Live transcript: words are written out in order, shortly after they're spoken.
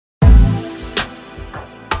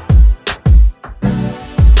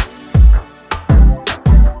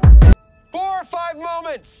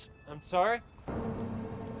moments! I'm sorry?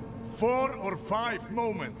 4 or 5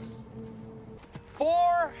 moments.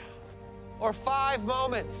 4 or 5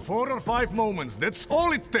 moments. 4 or 5 moments, that's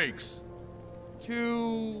all it takes.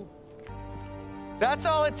 That's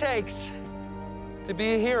all it takes to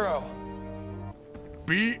be a hero.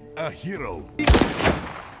 Be a hero.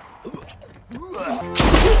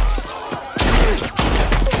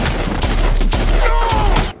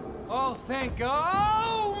 Oh, thank God.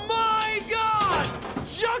 Oh, my God!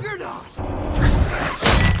 Juggernaut!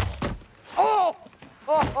 Oh!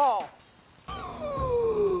 Oh!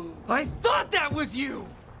 I thought that was you!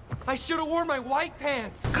 I should have worn my white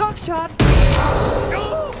pants. Cockshot!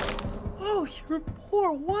 Oh! Oh, your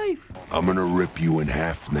poor wife. I'm gonna rip you in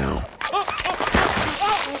half now.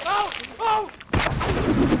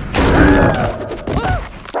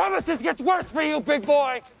 Promise this gets worse for you, big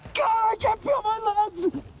boy! God, I can't feel my legs!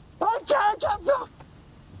 I can't feel...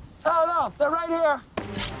 Oh, no, they're right here.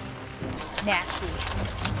 Nasty.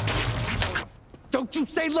 Don't you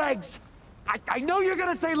say legs! I know you're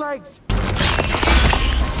gonna say legs!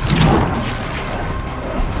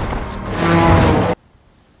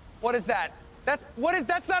 What is that? That's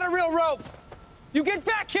not a real rope! You get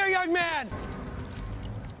back here, young man!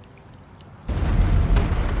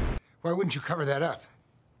 Why wouldn't you cover that up?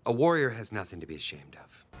 A warrior has nothing to be ashamed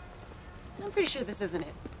of. I'm pretty sure this isn't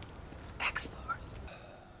it. X-Force.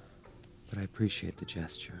 But I appreciate the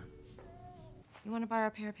gesture. You want to borrow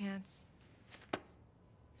a pair of pants?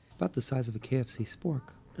 About the size of a KFC spork.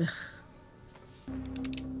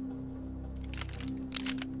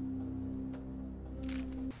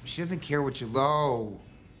 She doesn't care what you low.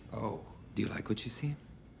 Oh, Do you like what you see?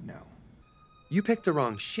 no. You picked the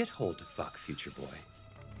wrong shithole to fuck, future boy.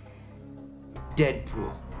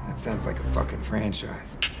 Deadpool. That sounds like a fucking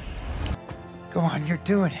franchise. Go on, you're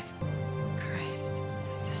doing it. Christ,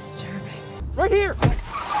 it's disturbing. Right here!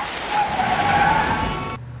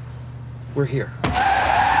 We're here.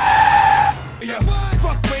 Yeah,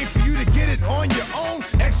 fuck, wait for you to get it on your own.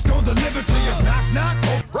 X gon' deliver to you. Knock, knock.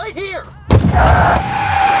 Oh. Right here!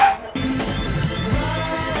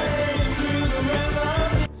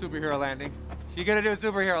 Superhero landing. She gonna do a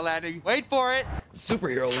superhero landing. Wait for it.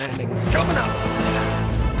 Superhero landing coming up.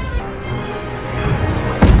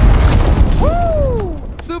 Woo!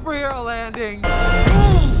 Superhero landing.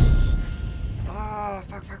 Ah,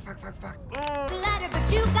 fuck. Lighter,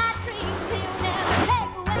 but you got cream till never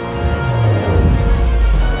take away.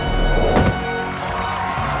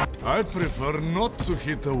 I prefer not to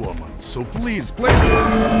hit a woman, so please play.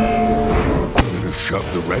 I'm gonna shove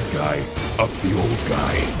the red guy up the old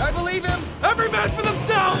guy. I believe him. Every man for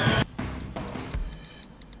themselves.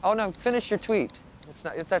 Oh no! Finish your tweet. It's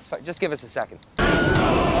not. That's fine. Just give us a second.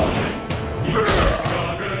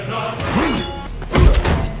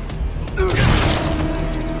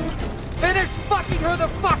 Finish fucking her the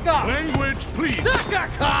fuck up! Language, please. Suck a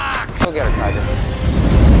cock! Go get her, Tiger.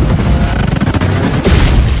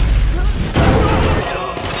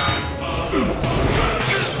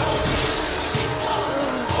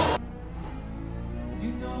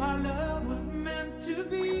 You know our love was meant to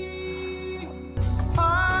be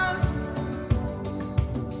us.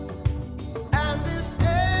 And this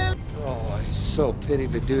end. Oh, I so pity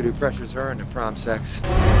the dude who pressures her into prom sex.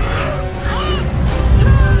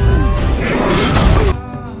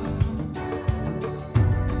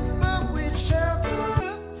 But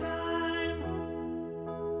whichever time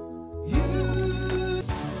you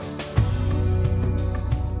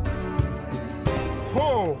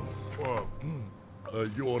Oh,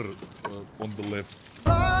 you're on the left.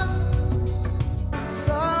 lost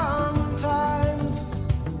sometimes.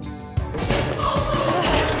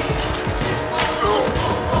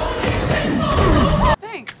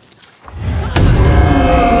 Thanks.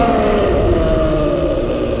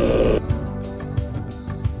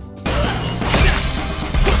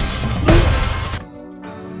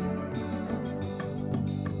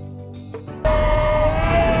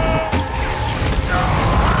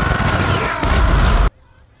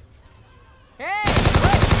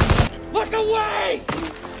 Look away!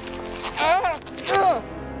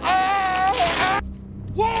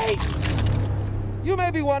 Wait! You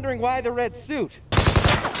may be wondering why the red suit.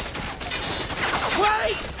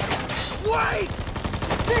 Wait! Wait!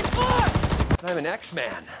 Big boss! I'm an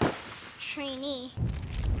X-Man. Trainee.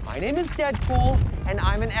 My name is Deadpool, and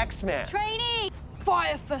I'm an X-Man. Trainee!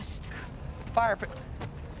 Fire Fist. Fire.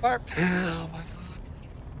 Oh my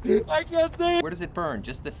God. I can't say it. Where does it burn?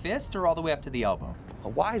 Just the fist or all the way up to the elbow? A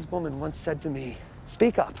wise woman once said to me,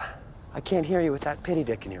 "Speak up. I can't hear you with that pity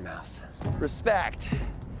dick in your mouth." Respect.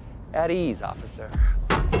 At ease, officer.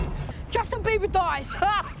 Just a baby dies.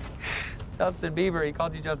 Ha! Justin Bieber. He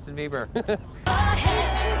called you Justin Bieber.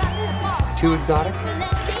 Too exotic?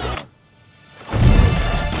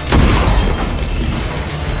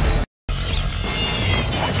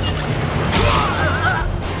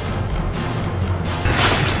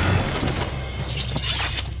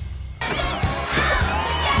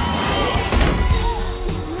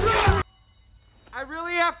 I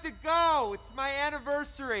really have to go. It's my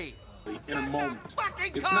anniversary. In a moment.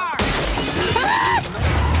 Fucking It's car! not-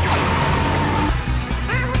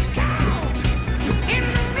 I was caught in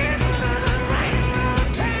the middle of the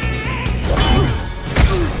railroad track.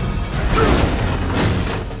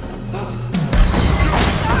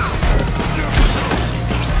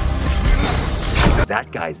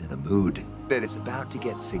 That guy's in a mood that is about to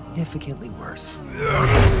get significantly worse.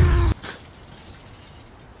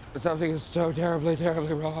 Something is so terribly,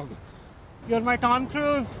 terribly wrong. You're my Tom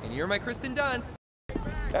Cruise. And you're my Kristen Dunst.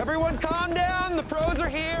 Everyone calm down. The pros are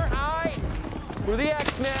here. We're the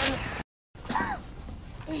X-Men.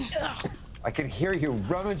 I can hear you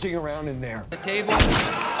rummaging around in there. The table.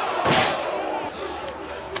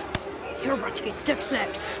 You're about to get dick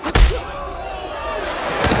slapped.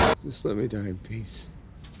 Just let me die in peace.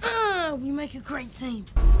 We make a great team.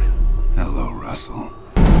 Hello, Russell.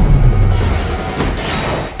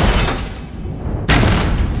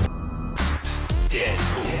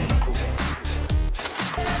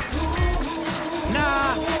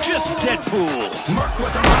 Nah, just Deadpool. Mark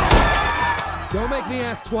with the mouth. Don't make me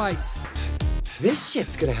ask twice. This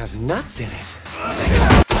shit's gonna have nuts in it.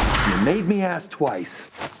 You made me ask twice.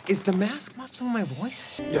 Is the mask muffling my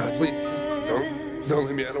voice? Yeah, please, just don't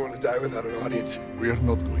leave me. I don't want to die without an audience. We are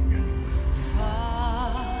not going anywhere.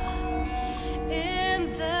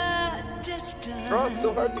 In the distance, Oh, it's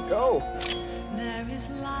so hard to go. there is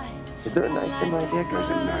light. Is there a knife in my dick? There's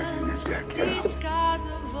a knife in your dick. These scars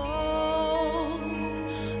of old,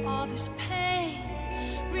 all this pain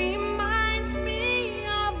reminds me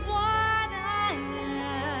of what I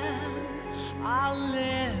am. I'll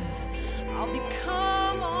live, I'll become